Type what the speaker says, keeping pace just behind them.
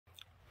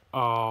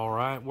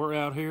Alright, we're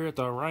out here at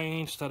the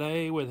range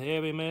today with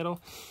Heavy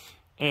Metal,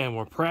 and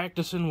we're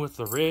practicing with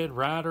the Red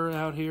Ryder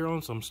out here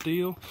on some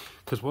steel.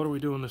 Because what are we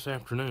doing this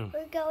afternoon?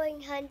 We're going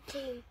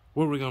hunting.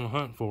 What are we going to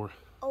hunt for?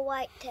 A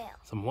whitetail.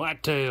 Some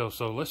whitetails.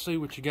 So let's see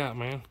what you got,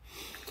 man.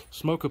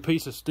 Smoke a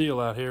piece of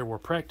steel out here. We're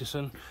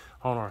practicing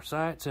on our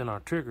sights and our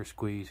trigger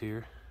squeeze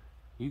here.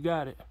 You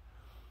got it.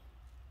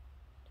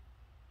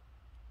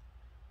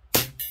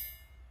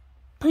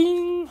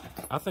 Ping!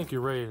 I think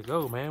you're ready to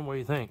go, man. What do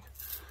you think?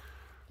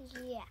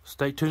 Yeah.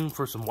 Stay tuned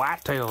for some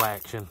whitetail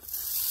action.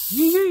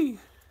 Yee!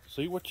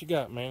 See what you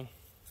got, man.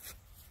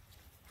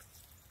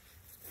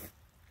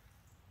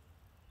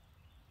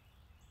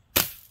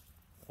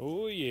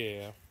 Oh,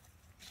 yeah.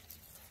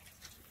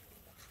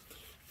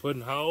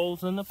 Putting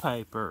holes in the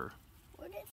paper.